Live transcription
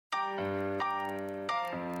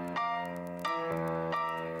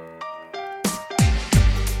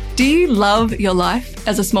Do you love your life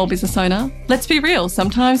as a small business owner? Let's be real,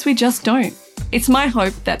 sometimes we just don't. It's my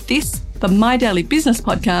hope that this, the My Daily Business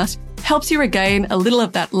podcast, helps you regain a little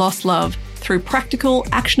of that lost love through practical,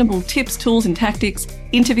 actionable tips, tools and tactics,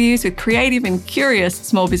 interviews with creative and curious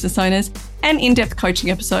small business owners, and in-depth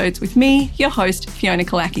coaching episodes with me, your host, Fiona.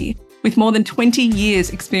 With more than 20 years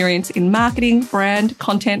experience in marketing, brand,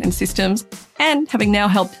 content and systems, and having now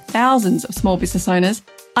helped thousands of small business owners,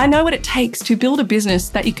 I know what it takes to build a business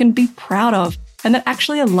that you can be proud of and that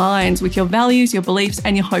actually aligns with your values, your beliefs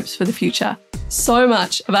and your hopes for the future. So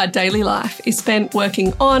much of our daily life is spent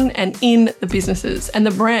working on and in the businesses and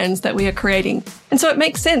the brands that we are creating. And so it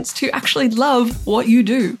makes sense to actually love what you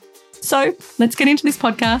do. So let's get into this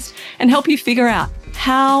podcast and help you figure out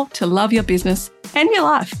how to love your business and your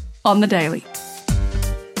life on the daily.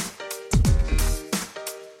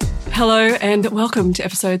 Hello and welcome to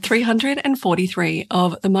episode 343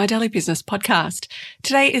 of the My Daily Business podcast.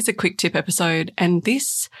 Today is a quick tip episode, and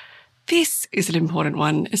this is an important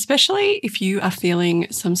one, especially if you are feeling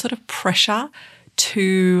some sort of pressure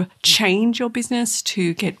to change your business,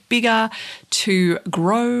 to get bigger, to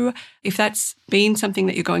grow. If that's been something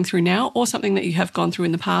that you're going through now or something that you have gone through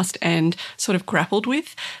in the past and sort of grappled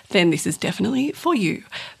with, then this is definitely for you.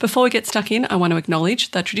 Before we get stuck in, I want to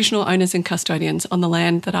acknowledge the traditional owners and custodians on the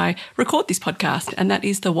land that I record this podcast, and that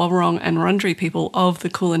is the Wallarong and Wurundjeri people of the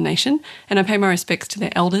Kulin Nation. And I pay my respects to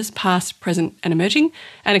their elders, past, present and emerging,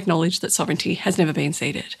 and acknowledge that sovereignty has never been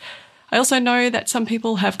ceded. I also know that some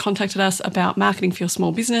people have contacted us about marketing for your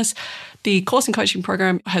small business. The course and coaching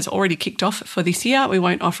program has already kicked off for this year. We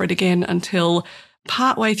won't offer it again until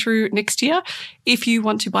partway through next year. If you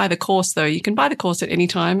want to buy the course though, you can buy the course at any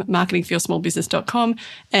time, marketingforyoursmallbusiness.com,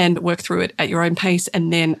 and work through it at your own pace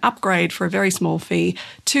and then upgrade for a very small fee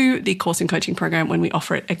to the course and coaching program when we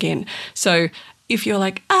offer it again. So if you're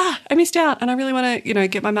like, I missed out and I really want to,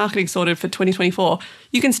 get my marketing sorted for 2024,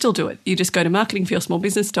 you can still do it. You just go to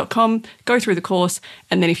marketingforyoursmallbusiness.com, go through the course,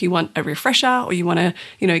 and then if you want a refresher or you want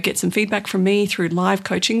to, get some feedback from me through live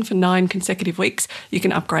coaching for 9 consecutive weeks, you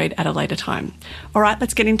can upgrade at a later time. All right,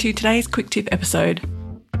 let's get into today's quick tip episode.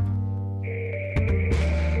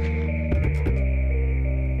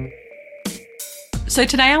 So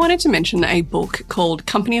today I wanted to mention a book called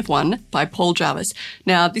Company of One by Paul Jarvis.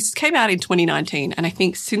 Now, this came out in 2019, and I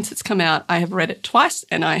think since it's come out, I have read it twice,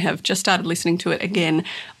 and I have just started listening to it again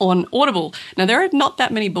on Audible. Now, there are not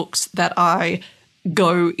that many books that I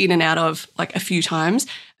go in and out of like a few times,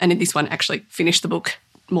 and in this one, actually finished the book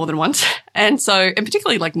more than once. And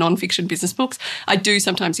particularly like non-fiction business books, I do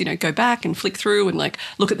sometimes, go back and flick through and like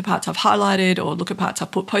look at the parts I've highlighted or look at parts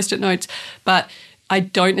I've put post-it notes, but I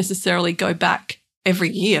don't necessarily go back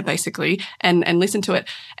every year basically and listen to it.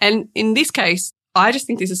 And in this case, I just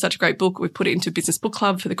think this is such a great book. We've put it into Business Book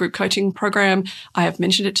Club for the group coaching program. I have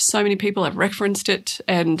mentioned it to so many people. I've referenced it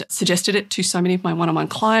and suggested it to so many of my one-on-one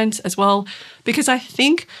clients as well, because I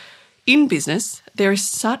think in business, there is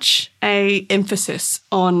such a emphasis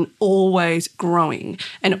on always growing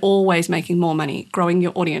and always making more money, growing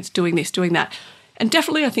your audience, doing this, doing that. And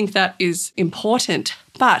definitely I think that is important,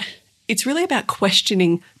 but it's really about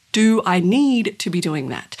questioning, do I need to be doing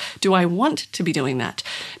that? Do I want to be doing that?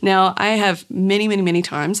 Now, I have many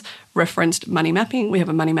times referenced money mapping. We have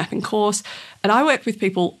a money mapping course, and I work with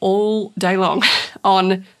people all day long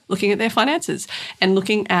on looking at their finances and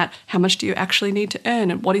looking at how much do you actually need to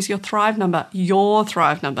earn and what is your Thrive number,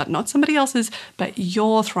 not somebody else's, but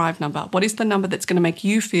your Thrive number. What is the number that's going to make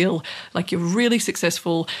you feel like you're really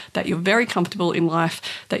successful, that you're very comfortable in life,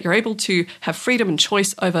 that you're able to have freedom and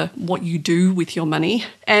choice over what you do with your money,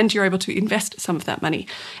 and you're able to invest some of that money.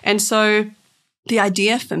 And so the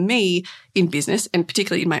idea for me in business, and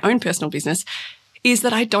particularly in my own personal business, is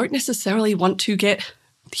that I don't necessarily want to get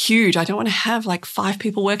huge. I don't want to have like 5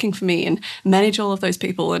 people working for me and manage all of those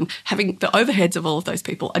people and having the overheads of all of those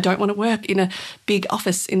people. I don't want to work in a big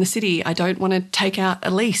office in the city. I don't want to take out a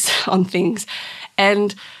lease on things.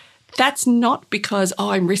 And that's not because,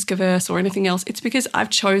 I'm risk averse or anything else. It's because I've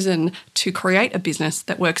chosen to create a business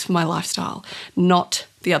that works for my lifestyle, not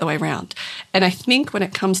the other way around. And I think when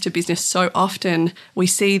it comes to business, so often we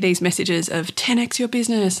see these messages of 10x your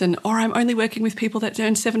business or I'm only working with people that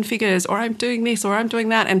earn 7 figures, or I'm doing this or I'm doing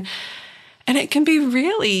that. And it can be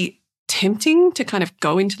really tempting to kind of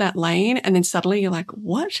go into that lane, and then suddenly you're like,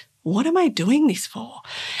 what am I doing this for?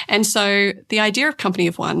 And so the idea of Company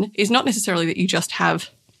of One is not necessarily that you just have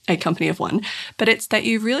a company of one, but it's that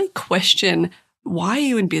you really question, why are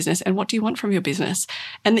you in business and what do you want from your business?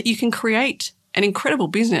 And that you can create an incredible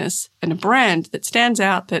business and a brand that stands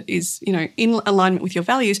out, that is, in alignment with your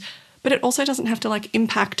values, but it also doesn't have to like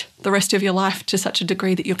impact the rest of your life to such a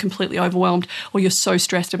degree that you're completely overwhelmed or you're so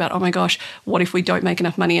stressed about, oh my gosh, what if we don't make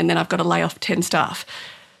enough money and then I've got to lay off 10 staff?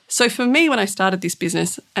 So for me, when I started this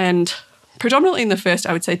business, and predominantly in the first,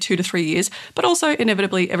 I would say 2 to 3 years, but also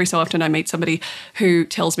inevitably every so often I meet somebody who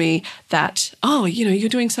tells me that, oh, you're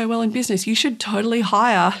doing so well in business. You should totally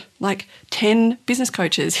hire like 10 business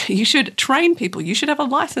coaches. You should train people. You should have a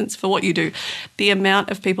license for what you do. The amount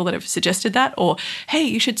of people that have suggested that, or, hey,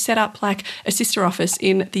 you should set up like a sister office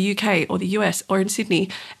in the UK or the US or in Sydney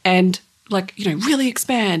and like, really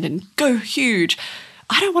expand and go huge.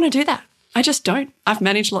 I don't want to do that. I just don't. I've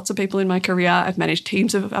managed lots of people in my career. I've managed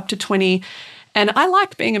teams of up to 20. And I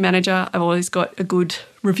like being a manager. I've always got a good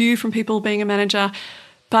review from people being a manager.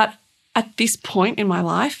 But at this point in my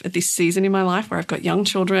life, at this season in my life where I've got young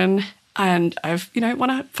children and I've,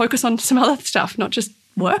 want to focus on some other stuff, not just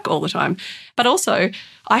work all the time. But also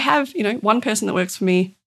I have, one person that works for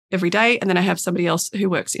me every day. And then I have somebody else who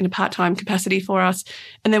works in a part-time capacity for us.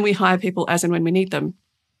 And then we hire people as and when we need them.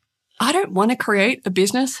 I don't want to create a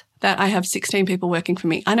business that I have 16 people working for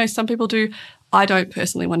me. I know some people do. I don't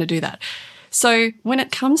personally want to do that. So when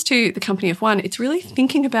it comes to the company of one, it's really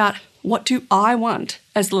thinking about what do I want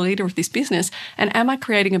as the leader of this business, and am I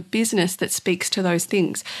creating a business that speaks to those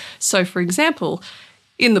things? So for example,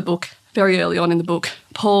 in the book, very early on in the book,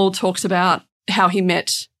 Paul talks about how he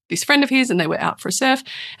met this friend of his and they were out for a surf,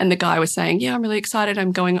 and the guy was saying, yeah, I'm really excited.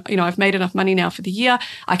 I'm going, I've made enough money now for the year.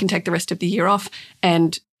 I can take the rest of the year off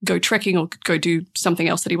and go trekking or go do something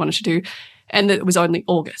else that he wanted to do. And it was only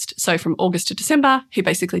August. So from August to December, he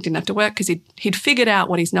basically didn't have to work because he'd figured out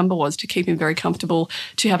what his number was to keep him very comfortable,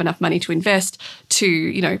 to have enough money to invest,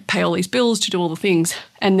 to, pay all his bills, to do all the things.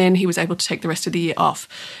 And then he was able to take the rest of the year off.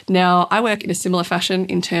 Now, I work in a similar fashion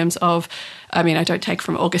in terms of, I don't take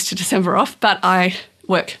from August to December off, but I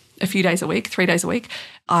work a few days a week, 3 days a week.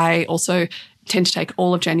 I also tend to take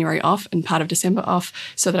all of January off and part of December off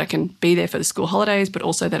so that I can be there for the school holidays, but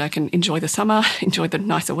also that I can enjoy the summer, enjoy the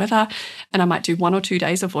nicer weather. And I might do 1 or 2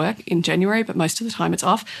 days of work in January, but most of the time it's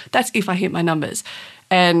off. That's if I hit my numbers.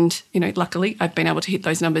 And, luckily I've been able to hit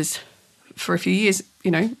those numbers for a few years.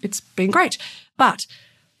 It's been great. But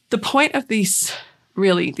the point of this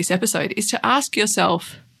episode is to ask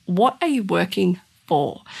yourself, what are you working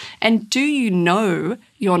for? And do you know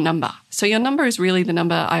your number? So your number is really the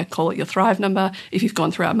number, I call it your Thrive number. If you've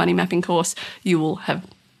gone through our money mapping course, you will have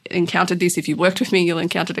encountered this. If you worked with me, you'll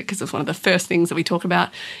encountered it because it's one of the first things that we talk about,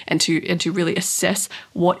 and to really assess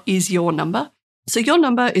what is your number. So your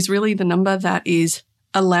number is really the number that is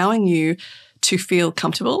allowing you to feel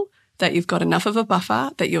comfortable, that you've got enough of a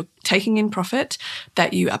buffer, that you're taking in profit,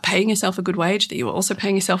 that you are paying yourself a good wage, that you are also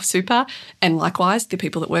paying yourself super, and likewise the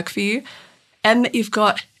people that work for you, and that you've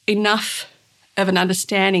got enough of an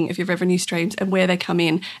understanding of your revenue streams and where they come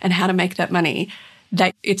in and how to make that money,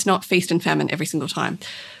 that it's not feast and famine every single time.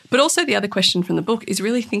 But also the other question from the book is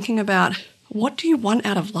really thinking about, what do you want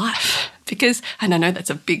out of life? Because, and I know that's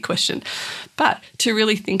a big question, but to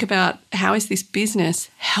really think about, how is this business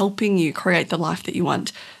helping you create the life that you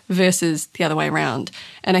want versus the other way around?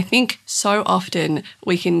 And I think so often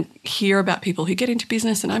we can hear about people who get into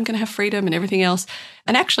business and I'm going to have freedom and everything else.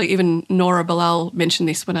 And actually even Nora Bilal mentioned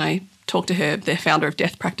this when I talked to her, the founder of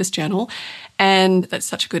Death Practice Journal. And that's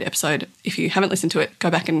such a good episode. If you haven't listened to it,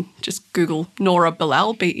 go back and just Google Nora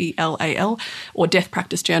Bilal, Belal, or Death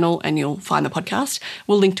Practice Journal, and you'll find the podcast.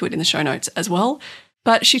 We'll link to it in the show notes as well.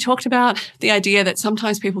 But she talked about the idea that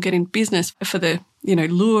sometimes people get in business for the,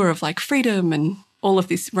 lure of like freedom and all of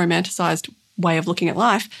this romanticized way of looking at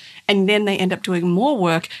life. And then they end up doing more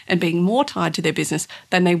work and being more tied to their business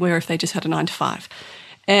than they were if they just had a 9 to 5.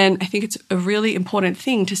 And I think it's a really important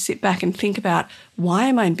thing to sit back and think about, why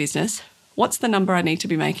am I in business? What's the number I need to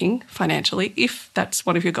be making financially, if that's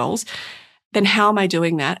one of your goals? Then how am I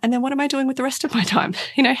doing that? And then what am I doing with the rest of my time?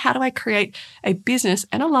 How do I create a business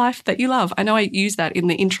and a life that you love? I know I use that in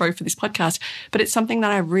the intro for this podcast, but it's something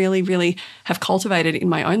that I really, really have cultivated in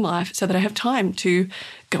my own life so that I have time to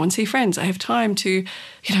go and see friends. I have time to,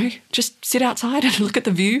 just sit outside and look at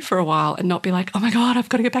the view for a while and not be like, oh my God, I've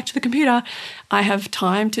got to get back to the computer. I have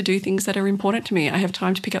time to do things that are important to me. I have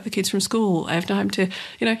time to pick up the kids from school. I have time to,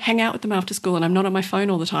 hang out with them after school, and I'm not on my phone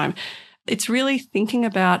all the time. It's really thinking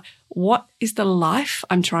about, what is the life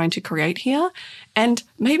I'm trying to create here? And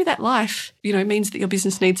maybe that life, means that your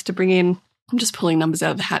business needs to bring in, I'm just pulling numbers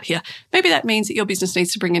out of the hat here. Maybe that means that your business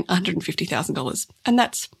needs to bring in $150,000. And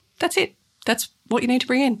that's it. That's what you need to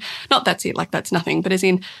bring in. Not that's it, like that's nothing, but as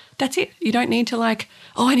in, that's it. You don't need to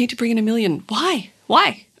I need to bring in $1 million. Why?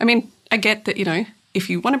 I mean, I get that, if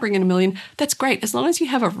you want to bring in $1 million, that's great. As long as you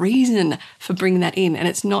have a reason for bringing that in. And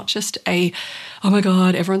it's not just oh my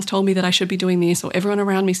God, everyone's told me that I should be doing this, or everyone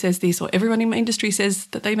around me says this, or everyone in my industry says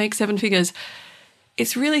that they make 7 figures.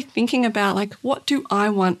 It's really thinking about like, what do I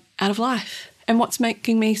want out of life and what's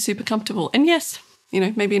making me super comfortable? And yes,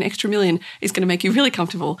 maybe an extra $1 million is going to make you really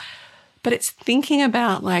comfortable, but it's thinking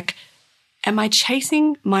about like, am I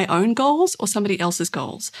chasing my own goals or somebody else's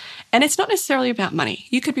goals? And it's not necessarily about money.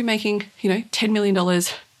 You could be making, $10 million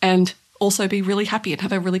and also be really happy and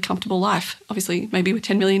have a really comfortable life. Obviously, maybe with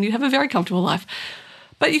 $10 million, you'd have a very comfortable life.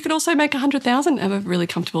 But you could also make $100,000 and have a really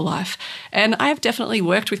comfortable life. And I have definitely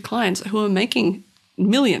worked with clients who are making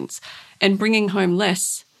millions and bringing home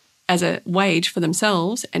less as a wage for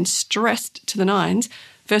themselves and stressed to the nines,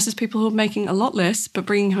 versus people who are making a lot less but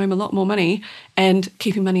bringing home a lot more money and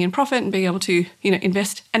keeping money in profit and being able to,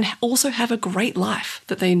 invest and also have a great life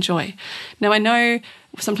that they enjoy. Now, I know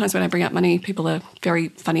sometimes when I bring up money, people are very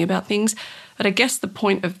funny about things, but I guess the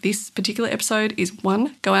point of this particular episode is,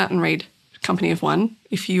 1, go out and read Company of One.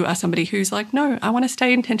 If you are somebody who's like, no, I want to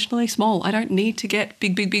stay intentionally small. I don't need to get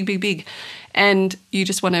big. And you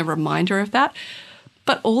just want a reminder of that.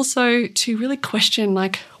 But also to really question,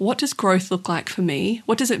 like, what does growth look like for me?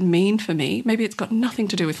 What does it mean for me? Maybe it's got nothing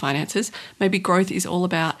to do with finances. Maybe growth is all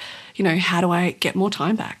about, how do I get more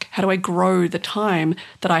time back? How do I grow the time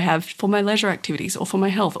that I have for my leisure activities or for my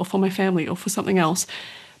health or for my family or for something else?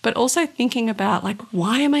 But also thinking about, like,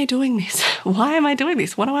 why am I doing this? Why am I doing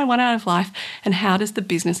this? What do I want out of life? And how does the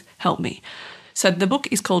business help me? So the book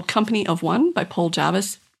is called Company of One by Paul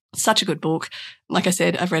Jarvis. Such a good book. Like I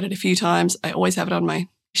said, I've read it a few times. I always have it on my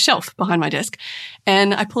shelf behind my desk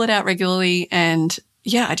and I pull it out regularly. And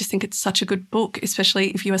yeah, I just think it's such a good book, especially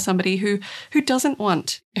if you are somebody who doesn't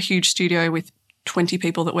want a huge studio with 20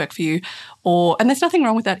 people that work for you, and there's nothing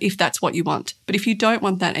wrong with that if that's what you want. But if you don't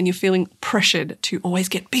want that and you're feeling pressured to always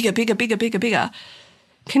get bigger,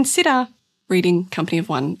 consider reading Company of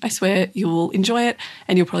One. I swear you will enjoy it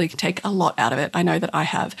and you'll probably take a lot out of it. I know that I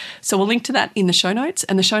have. So we'll link to that in the show notes.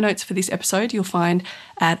 And the show notes for this episode you'll find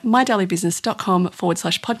at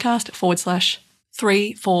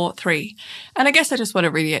mydailybusiness.com/podcast/343. And I guess I just want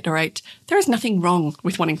to reiterate, there is nothing wrong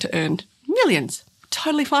with wanting to earn millions.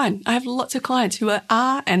 Totally fine. I have lots of clients who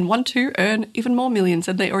are and want to earn even more millions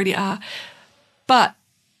than they already are. But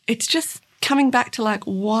it's just coming back to like,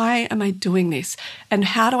 why am I doing this? And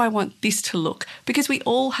how do I want this to look? Because we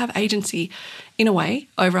all have agency in a way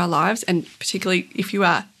over our lives. And particularly if you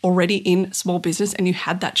are already in small business and you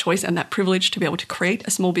had that choice and that privilege to be able to create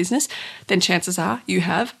a small business, then chances are you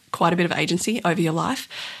have quite a bit of agency over your life.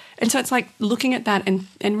 And so it's like looking at that and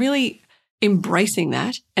really embracing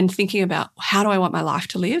that and thinking about, how do I want my life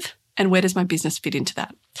to live? And where does my business fit into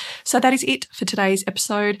that? So that is it for today's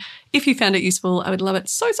episode. If you found it useful, I would love it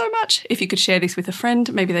so much if you could share this with a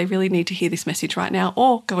friend. Maybe they really need to hear this message right now,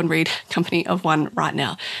 or go and read Company of One right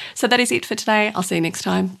now. So that is it for today. I'll see you next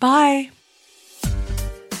time. Bye.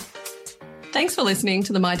 Thanks for listening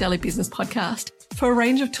to the My Daily Business podcast. For a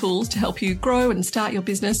range of tools to help you grow and start your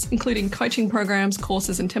business, including coaching programs,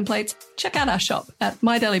 courses, and templates, check out our shop at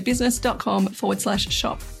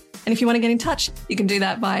mydailybusiness.com/shop. And if you want to get in touch, you can do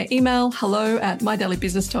that via email,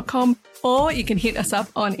 hello@mydailybusiness.com, or you can hit us up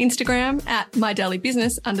on Instagram at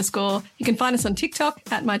 @mydailybusiness_. You can find us on TikTok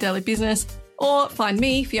at @mydailybusiness, or find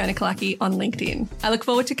me, Fiona Kalaki, on LinkedIn. I look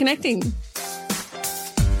forward to connecting.